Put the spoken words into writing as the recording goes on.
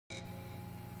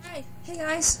Hey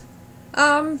guys,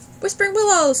 Whispering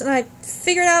Willows, and I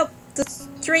figured out the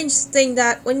strange thing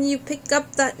that when you pick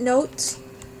up that note,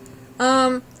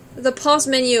 the pause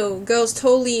menu goes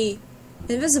totally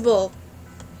invisible.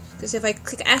 Because if I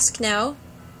click ask now,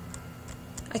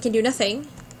 I can do nothing.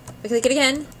 If I click it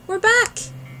again, we're back!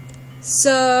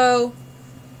 So,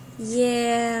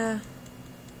 yeah.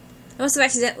 I must have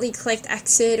accidentally clicked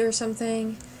exit or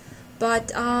something.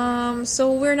 But,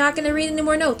 so we're not gonna read any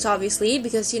more notes, obviously,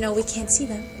 because, we can't see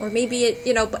them. Or maybe it,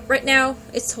 but right now,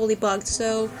 it's totally bugged,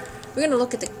 so we're gonna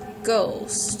look at the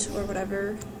ghost, or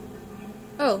whatever.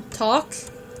 Oh, talk?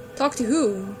 Talk to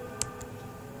whom?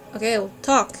 Okay, well,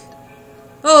 talk.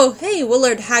 Oh, hey,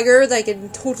 Willard Haggard, I can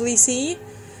totally see.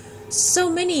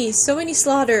 So many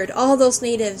slaughtered, all those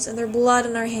natives, and their blood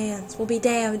on our hands will be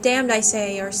damned, I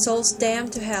say, our souls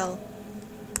damned to hell.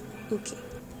 Okay.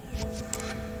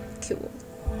 Cool.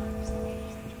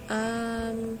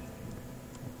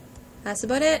 That's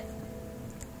about it.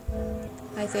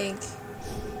 I think.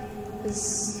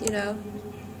 Cause,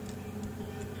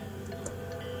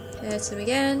 it's him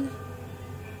again.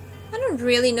 I don't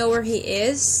really know where he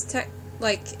is,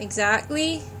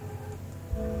 exactly.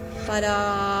 But,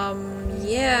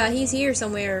 yeah, he's here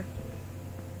somewhere.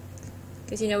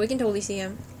 Cause, we can totally see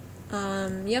him.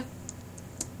 Yep.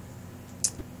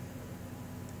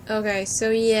 Okay,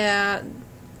 so yeah.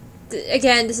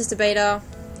 Again, this is the beta,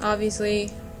 obviously.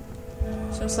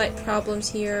 Some slight problems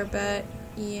here, but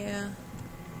yeah.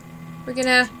 We're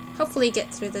gonna hopefully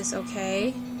get through this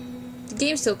okay. The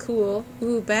game's still cool.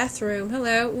 Ooh, bathroom.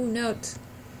 Hello. Ooh, note.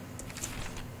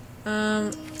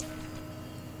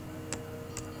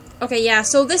 Okay, yeah,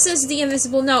 so this is the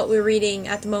invisible note we're reading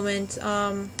at the moment.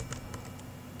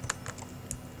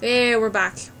 There, we're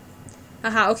back.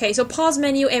 Aha, okay, so pause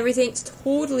menu, everything's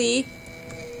totally,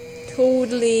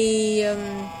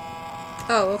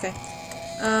 oh, okay.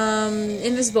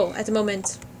 Invisible at the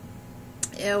moment.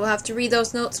 Yeah, we'll have to read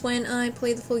those notes when I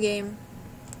play the full game.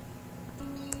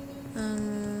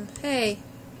 Hey,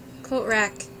 coat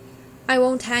rack. I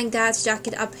won't hang Dad's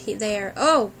jacket up there.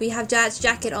 Oh, we have Dad's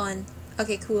jacket on.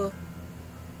 Okay, cool.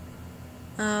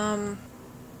 So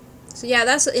yeah,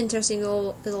 that's an interesting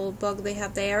little bug they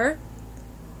have there.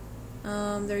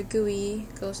 Their GUI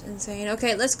goes insane.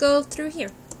 Okay, let's go through here.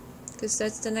 Because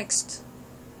that's the next...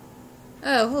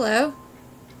 Oh, hello.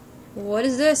 What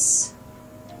is this?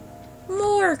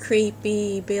 More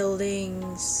creepy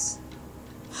buildings.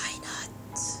 Why not?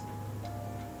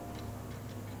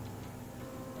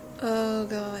 Oh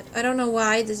god. I don't know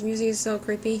why this music is so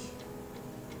creepy.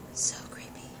 So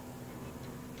creepy.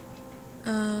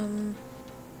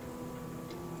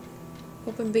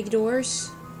 Open big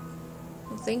doors? I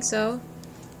don't think so.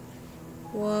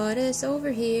 What is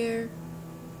over here?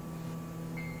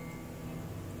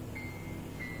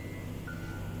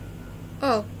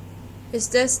 Oh, is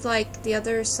this like the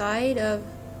other side of...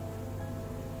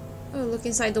 Oh, look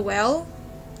inside the well.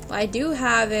 I do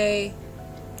have a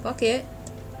bucket.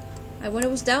 I wonder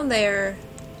what's down there.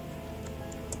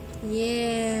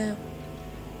 Yeah.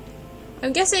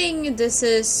 I'm guessing this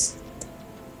is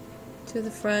to the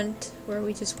front where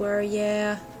we just were.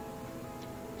 Yeah.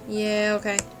 Yeah,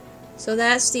 okay. So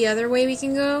that's the other way we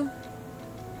can go?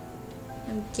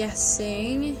 I'm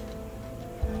guessing.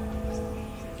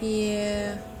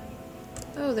 Yeah.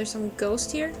 Oh, there's some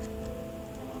ghost here?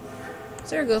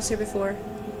 Was there a ghost here before?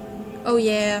 Oh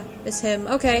yeah, it's him.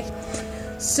 Okay.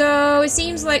 So, it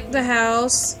seems like the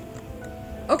house...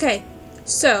 Okay.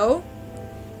 So,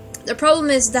 the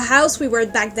problem is the house we were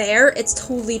back there, it's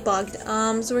totally bugged.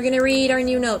 So we're gonna read our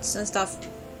new notes and stuff.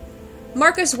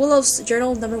 Marcus Willows,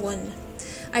 Journal number 1.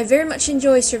 I very much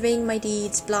enjoy surveying my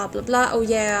deeds, blah blah blah. Oh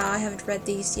yeah, I haven't read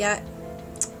these yet.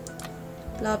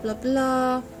 Blah blah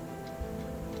blah.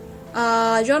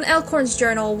 John Elkhorn's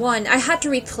Journal 1. I had to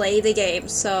replay the game,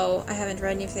 so I haven't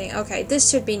read anything. Okay, this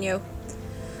should be new.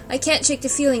 I can't shake the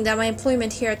feeling that my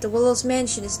employment here at the Willows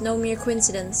Mansion is no mere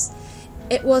coincidence.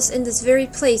 It was in this very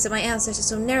place that my ancestors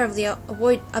so narrowly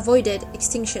avoided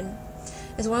extinction.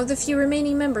 As one of the few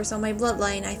remaining members of my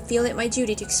bloodline, I feel it my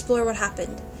duty to explore what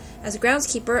happened. As a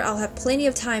groundskeeper, I'll have plenty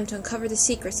of time to uncover the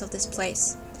secrets of this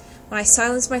place. When I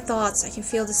silence my thoughts, I can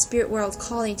feel the spirit world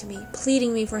calling to me,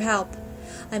 pleading me for help.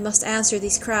 I must answer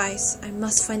these cries. I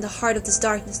must find the heart of this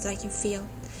darkness that I can feel.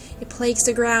 It plagues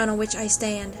the ground on which I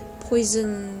stand,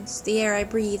 poisons the air I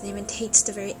breathe, and even takes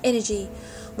the very energy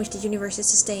on which the universe is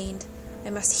sustained. I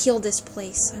must heal this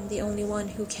place. I'm the only one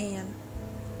who can.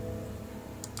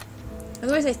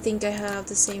 Otherwise, I think I have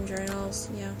the same journals.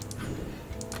 Yeah.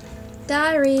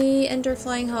 Diary, enter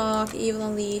Flying Hawk, Evil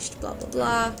Unleashed, blah blah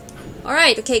blah.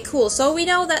 Alright, okay, cool. So we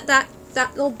know that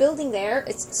that little building there,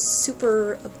 it's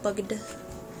super bugged.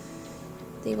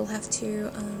 They will have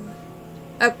to,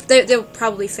 they'll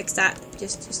probably fix that,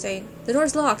 just saying. The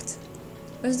door's locked.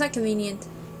 Wasn't that convenient?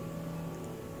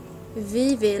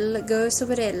 Vi vill gå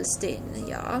somewhere else then,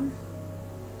 ja.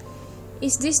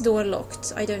 Is this door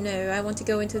locked? I don't know. I want to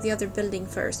go into the other building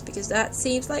first, because that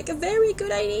seems like a very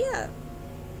good idea.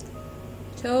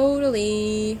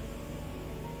 Totally.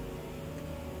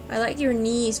 I like your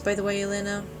knees, by the way,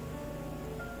 Elena.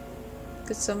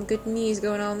 Got some good knees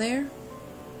going on there.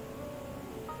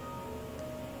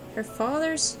 Her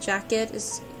father's jacket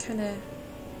is kind of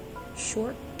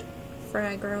short for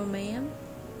a grown man.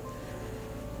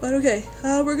 But okay,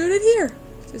 we're good in here,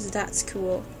 because that's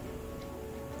cool.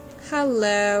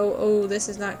 Hello. Oh, this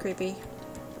is not creepy.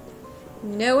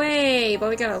 No way! But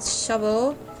we got a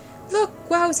shovel. Look!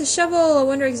 Wow, it's a shovel! I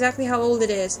wonder exactly how old it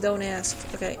is. Don't ask.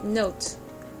 Okay, note.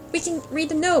 We can read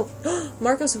the note!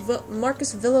 Marcus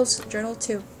Willows' journal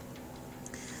too.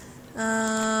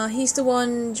 He's the one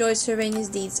who enjoys surveying his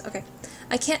deeds. Okay.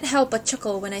 I can't help but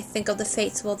chuckle when I think of the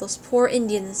fates of all those poor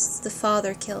Indians the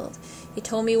father killed. He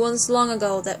told me once long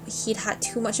ago that he'd had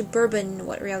too much bourbon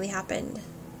what really happened.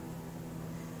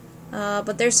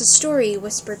 But there's a story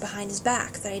whispered behind his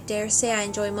back that I dare say I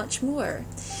enjoy much more.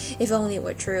 If only it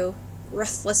were true.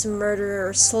 Ruthless murder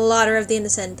or slaughter of the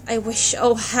innocent. I wish,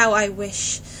 oh how I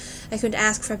wish, I could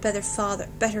ask for a better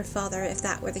father if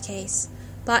that were the case.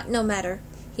 But no matter.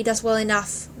 He does well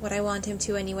enough what I want him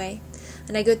to anyway.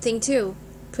 And a good thing too.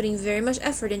 Putting very much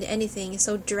effort into anything is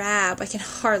so drab I can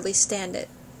hardly stand it.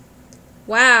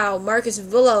 Wow, Marcus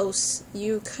Willows,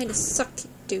 you kinda suck,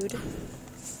 dude.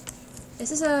 Is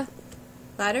this a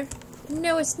ladder?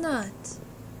 No, it's not.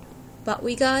 But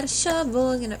we got a shovel.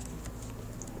 I'm gonna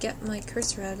get my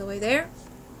cursor out of the way there.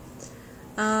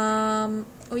 Oh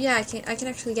yeah, I can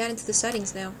actually get into the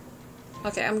settings now.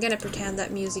 Okay, I'm gonna pretend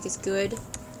that music is good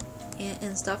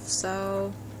and stuff,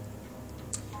 so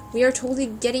we are totally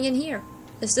getting in here.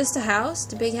 Is this the house?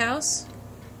 The big house?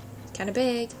 It's kinda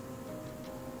big.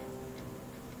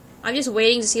 I'm just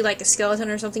waiting to see like a skeleton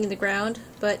or something in the ground,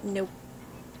 but nope.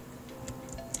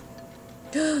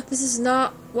 This is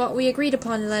not what we agreed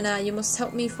upon, Elena. You must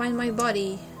help me find my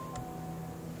body.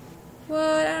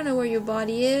 What? I don't know where your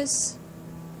body is.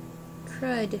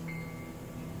 Crud.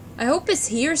 I hope it's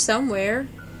here somewhere.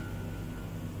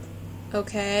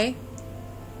 Okay.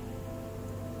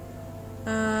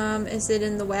 Is it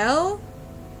in the well?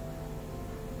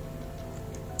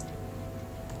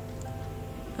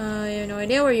 I have no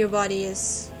idea where your body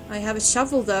is. I have a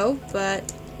shovel though,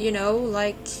 but, you know,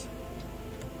 like,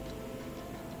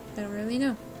 I don't really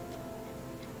know.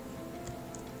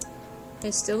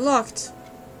 It's still locked.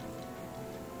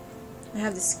 I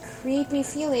have this creepy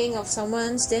feeling of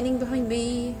someone standing behind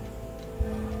me.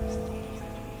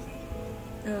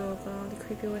 Oh god, the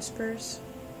creepy whispers.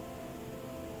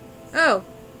 Oh!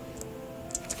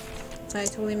 I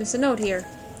totally missed a note here.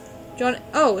 John.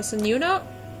 Oh, it's a new note?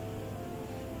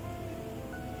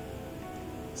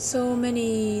 So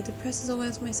many. Depresses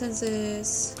always my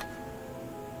senses.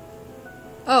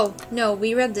 Oh, no,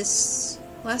 we read this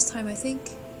last time, I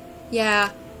think.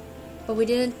 Yeah, but we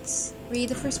didn't read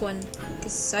the first one,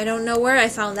 because I don't know where I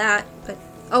found that, but...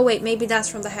 Oh wait, maybe that's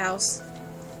from the house.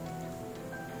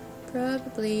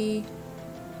 Probably.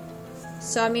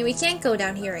 So, I mean, we can't go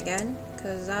down here again,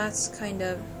 because that's kind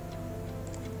of...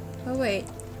 Oh wait,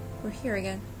 we're here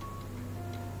again.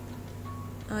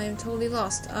 I am totally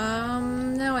lost.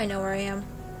 Now I know where I am.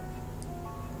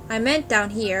 I meant down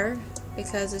here,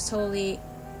 because it's totally...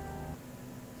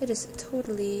 It is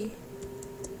totally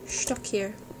stuck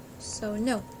here. So,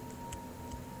 no.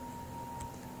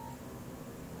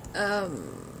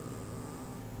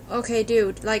 Okay,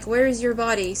 dude. Like, where is your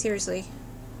body? Seriously.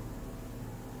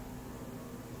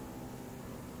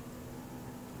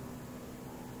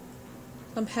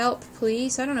 Some help,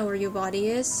 please. I don't know where your body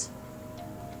is.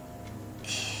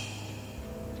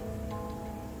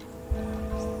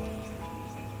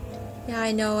 Yeah,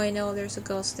 I know. There's a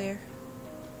ghost there.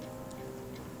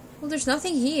 Well, there's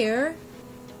nothing here.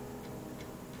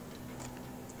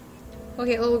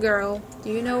 Okay, little girl.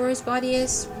 Do you know where his body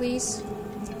is, please?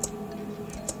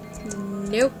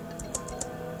 Nope.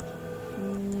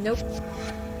 Nope.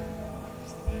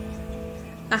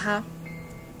 Uh-huh.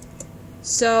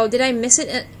 So, did I miss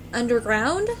it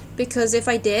underground? Because if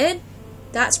I did,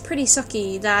 that's pretty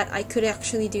sucky that I could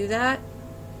actually do that.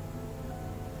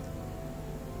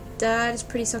 That is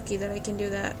pretty sucky that I can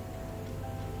do that.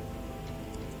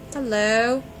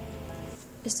 Hello?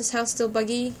 Is this house still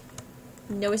buggy?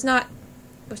 No, it's not.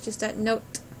 It was just that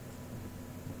note.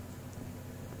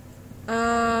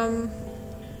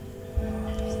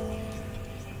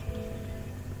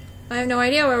 I have no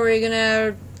idea where we're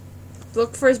gonna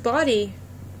look for his body.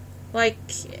 Like,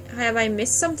 have I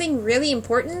missed something really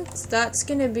important? That's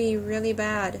gonna be really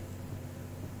bad.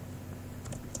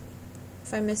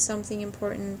 If I miss something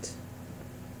important.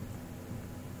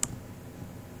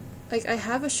 Like, I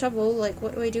have a shovel, like,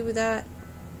 what do I do with that?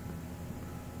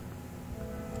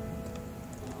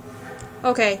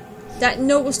 Okay, that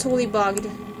note was totally bugged.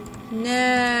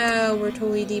 Now we're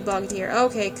totally debugged here.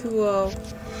 Okay, cool.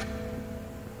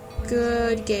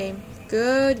 Good game.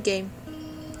 Good game.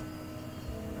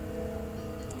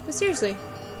 But seriously.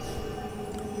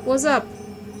 What's up?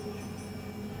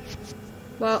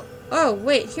 Well, oh,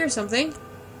 wait, here's something.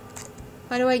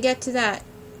 How do I get to that?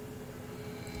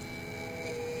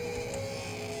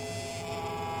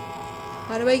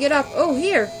 How do I get up? Oh,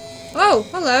 here! Oh,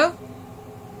 hello!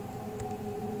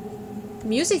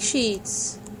 Music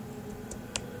sheets.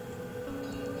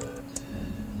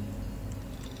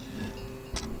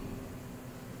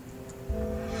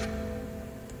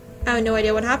 I have no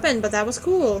idea what happened, but that was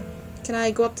cool. Can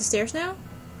I go up the stairs now?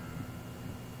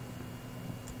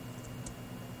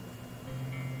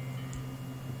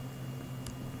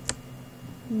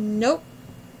 Nope.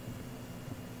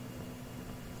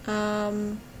 How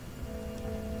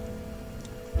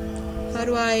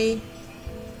do I...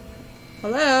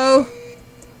 Hello?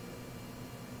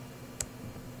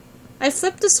 I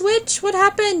flipped the switch? What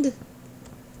happened?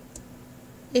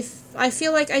 If I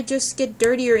feel like I just get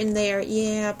dirtier in there.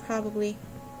 Yeah, probably.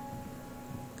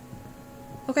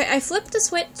 Okay, I flipped the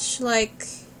switch. Like,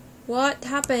 what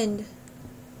happened?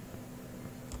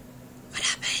 What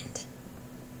happened?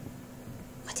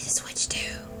 What did the switch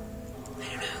do? I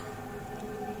don't know.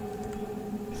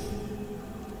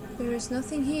 There is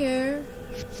nothing here.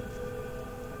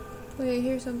 Wait, I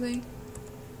hear something.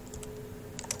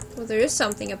 Well, there is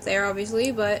something up there,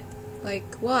 obviously, but,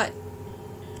 like, what?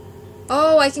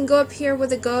 Oh, I can go up here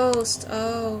with a ghost.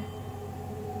 Oh.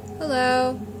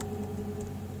 Hello.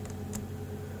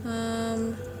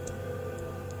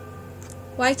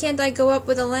 Why can't I go up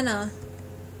with Elena?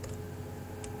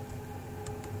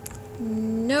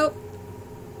 Nope.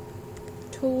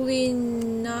 Totally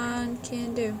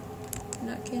can do.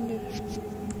 Not can do.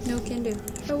 No can do.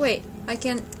 Oh, wait. I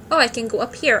can... Oh, I can go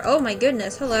up here. Oh, my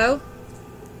goodness. Hello.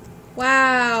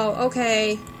 Wow.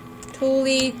 Okay.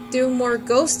 Totally do more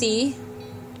ghosty.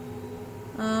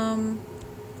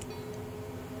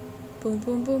 Boom,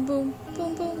 boom, boom, boom,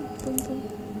 boom, boom, boom, boom.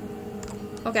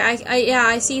 Okay, yeah,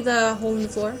 I see the hole in the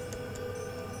floor.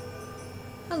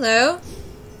 Hello.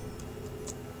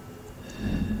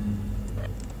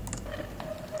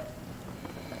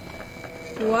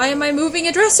 Why am I moving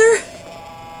a dresser?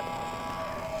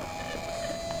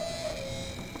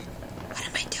 What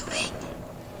am I doing?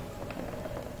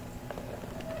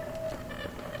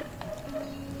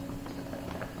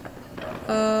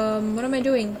 What am I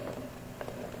doing?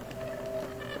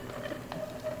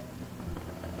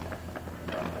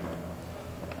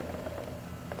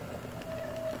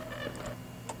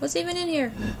 What's even in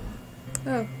here?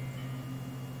 Oh.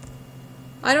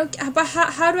 I don't... But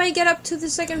how do I get up to the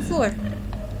second floor?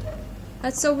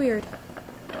 That's so weird.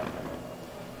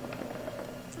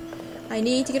 I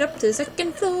need to get up to the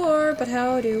second floor, but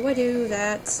how do I do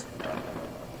that?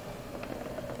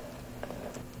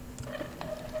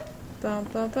 Bum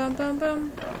bum bum bum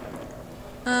bum.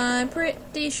 I'm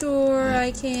pretty sure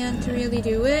I can't really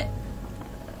do it.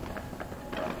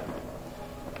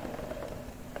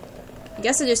 I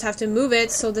guess I just have to move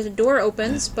it so that the door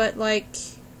opens, but like...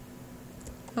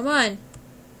 Come on.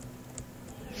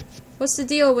 What's the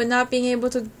deal with not being able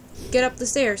to get up the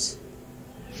stairs?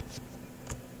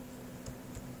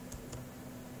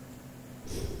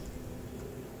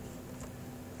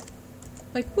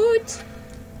 Like, what?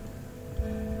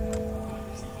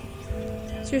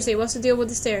 Seriously, what's the deal with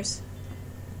the stairs?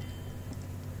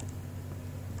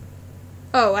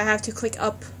 Oh, I have to click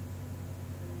up.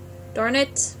 Darn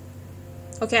it.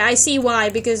 Okay, I see why,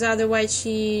 because otherwise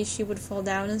she would fall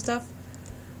down and stuff.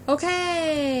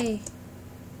 Okay.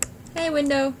 Hey,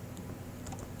 window.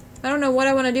 I don't know what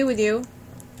I want to do with you.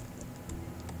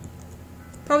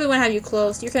 Probably want to have you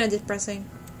closed. You're kind of depressing.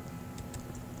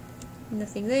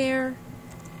 Nothing there.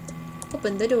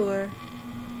 Open the door.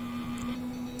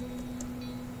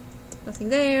 Nothing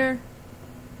there.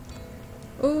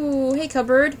 Ooh, hey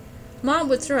cupboard. Mom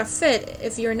would throw a fit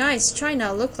if your nice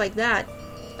china looked like that.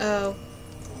 Oh.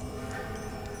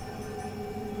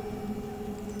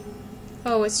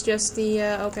 Oh, it's just the,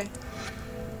 okay.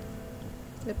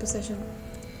 The position.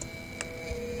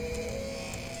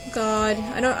 God,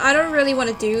 I don't really want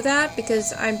to do that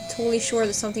because I'm totally sure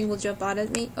that something will jump out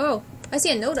at me. Oh, I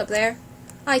see a note up there.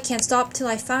 I can't stop till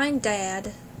I find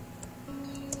Dad.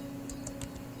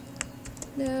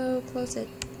 No, close it.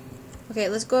 Okay,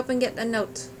 let's go up and get a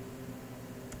note.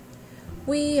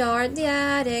 We are at the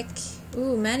attic.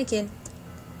 Ooh, mannequin.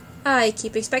 I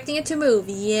keep expecting it to move.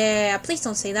 Yeah, please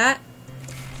don't say that.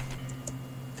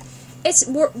 It's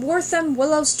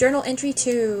Willows journal entry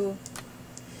 2.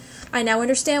 I now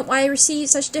understand why I received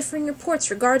such differing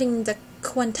reports regarding the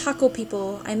Quantaco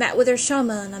people. I met with their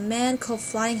shaman, a man called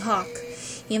Flying Hawk.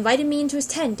 He invited me into his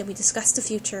tent and we discussed the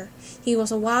future. He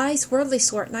was a wise, worldly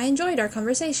sort and I enjoyed our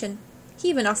conversation. He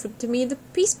even offered to me the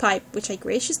peace pipe, which I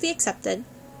graciously accepted.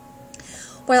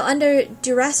 While under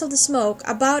duress of the smoke,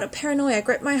 a bout of paranoia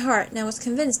gripped my heart and I was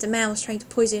convinced the man was trying to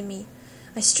poison me.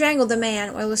 I strangled the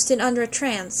man while I was still under a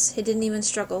trance. He didn't even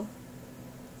struggle.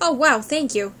 Oh wow,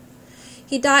 thank you.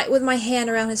 He died with my hand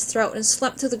around his throat and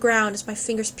slumped to the ground as my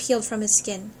fingers peeled from his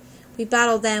skin. We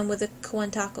battled then with the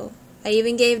Quantaco. I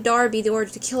even gave Darby the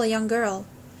order to kill a young girl.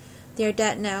 They are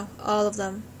dead now, all of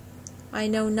them. I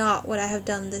know not what I have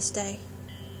done this day.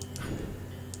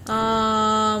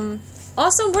 Awesome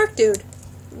work, dude.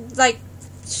 Like,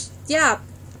 yeah,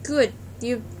 good.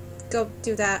 You go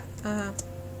do that. No,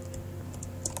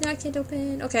 I can't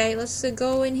open. Okay, let's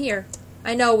go in here.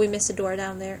 I know we missed a door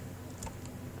down there.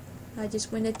 I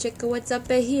just want to check what's up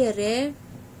here, eh?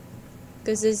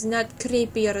 Because it's not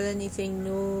creepy or anything,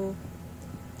 no.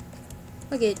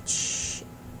 Okay,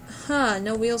 huh,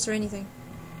 no wheels or anything.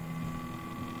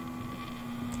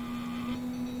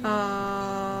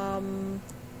 I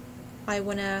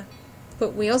wanna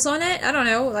put wheels on it? I don't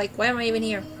know, like, why am I even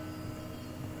here?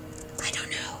 I don't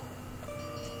know.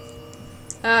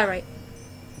 Alright.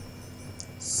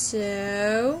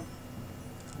 So...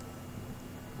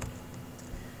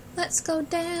 let's go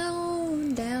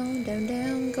down, down, down,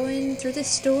 down. Going through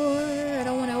this door. I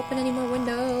don't want to open any more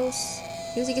windows.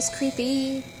 Music is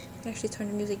creepy. I actually turn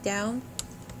the music down.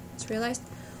 Just realized.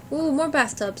 Ooh, more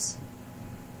bathtubs.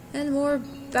 And more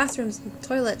bathrooms and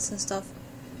toilets and stuff.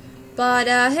 But,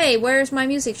 hey, where's my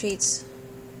music sheets?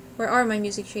 Where are my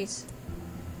music sheets?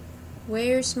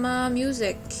 Where's my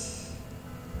music?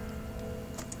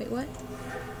 Wait, what?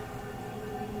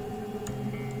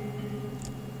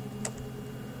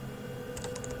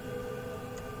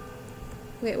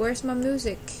 Wait, where's my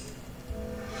music?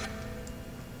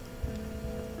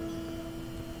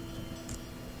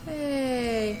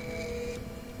 Hey.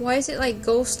 Why is it like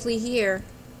ghostly here?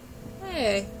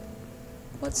 Hey.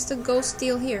 What's the ghost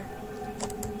deal here?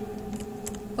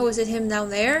 Oh, is it him down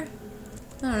there?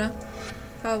 I don't know.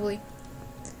 Probably.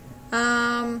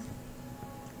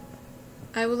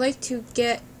 I would like to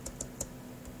get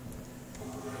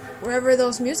wherever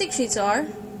those music sheets are.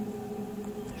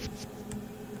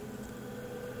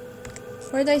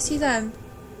 Where did I see them?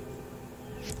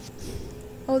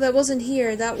 Oh, that wasn't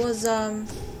here. That was,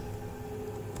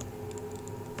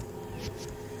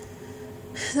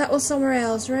 that was somewhere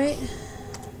else, right?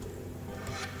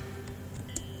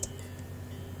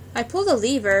 I pulled a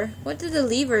lever. What did the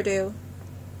lever do?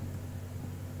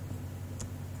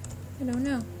 I don't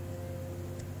know.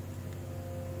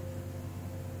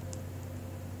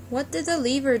 What did the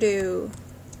lever do?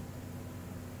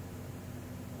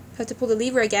 Have to pull the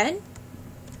lever again?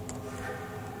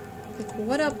 Like,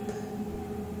 what up?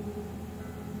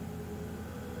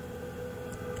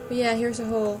 But yeah, here's a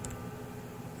hole.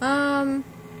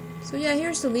 So yeah,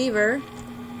 here's the lever.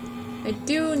 I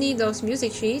do need those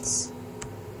music sheets.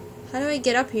 How do I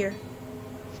get up here?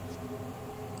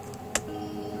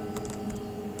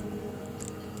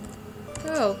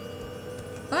 Oh.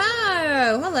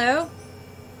 Oh, hello.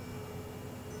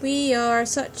 We are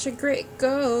such a great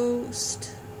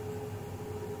ghost.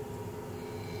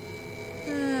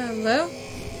 Hello?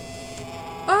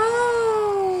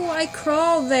 Oh, I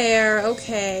crawled there.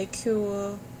 Okay,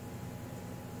 cool.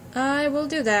 I will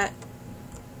do that.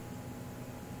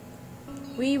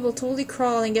 We will totally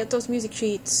crawl and get those music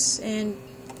sheets and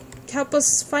help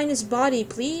us find his body,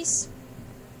 please.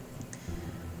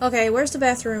 Okay, where's the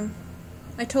bathroom?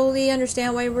 I totally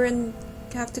understand why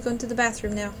have to go into the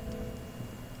bathroom now.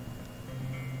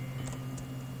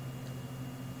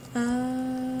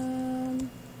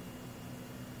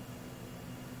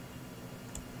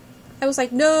 I was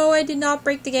like, no, I did not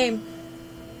break the game.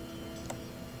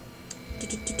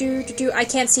 I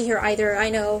can't see here either, I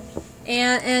know.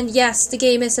 And yes, the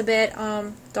game is a bit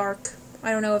dark.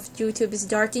 I don't know if YouTube is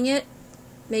darking it,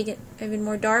 make it even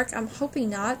more dark. I'm hoping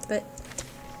not, but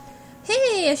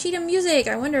hey, a sheet of music.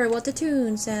 I wonder what the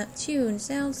tune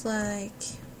sounds like.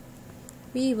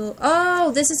 We will.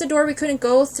 Oh, this is the door we couldn't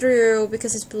go through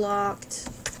because it's blocked.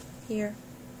 Here.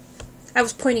 I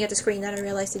was pointing at the screen, then I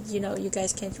realized that, you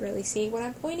guys can't really see what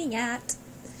I'm pointing at.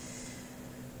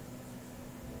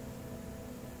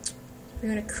 We're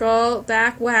gonna crawl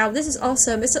back. Wow, this is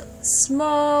awesome. It's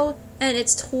small and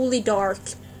it's totally dark.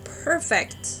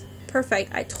 Perfect.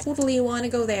 Perfect. I totally want to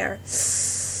go there.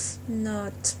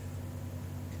 Not.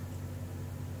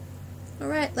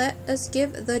 Alright, let us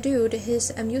give the dude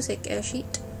his music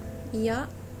sheet. Yeah.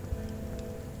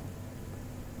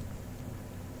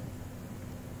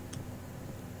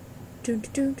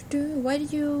 Why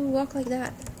did you walk like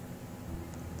that?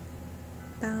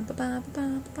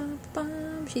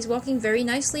 She's walking very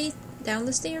nicely down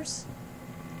the stairs.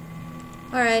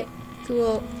 Alright,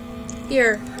 cool.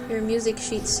 Here, your music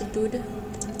sheets, dude.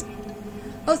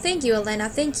 Oh, thank you, Elena,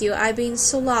 thank you. I've been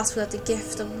so lost without the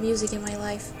gift of music in my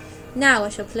life. Now I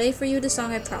shall play for you the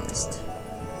song I promised.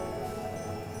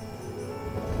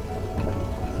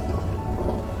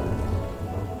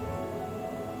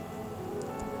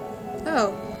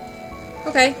 Oh.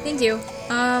 Okay, thank you.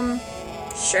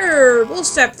 Sure, we'll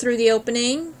step through the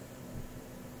opening.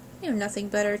 You have nothing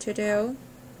better to do.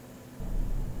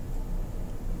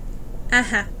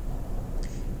 Aha.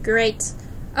 Great.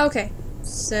 Okay,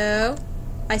 so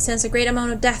I sense a great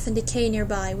amount of death and decay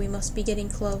nearby. We must be getting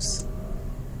close.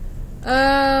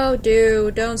 Oh,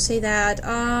 dude, don't say that.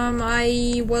 I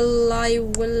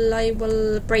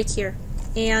will break here.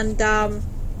 And,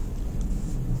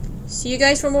 see you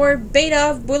guys for more beta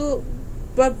of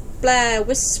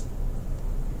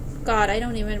God, I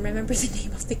don't even remember the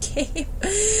name of the game.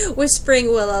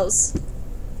 Whispering Willows.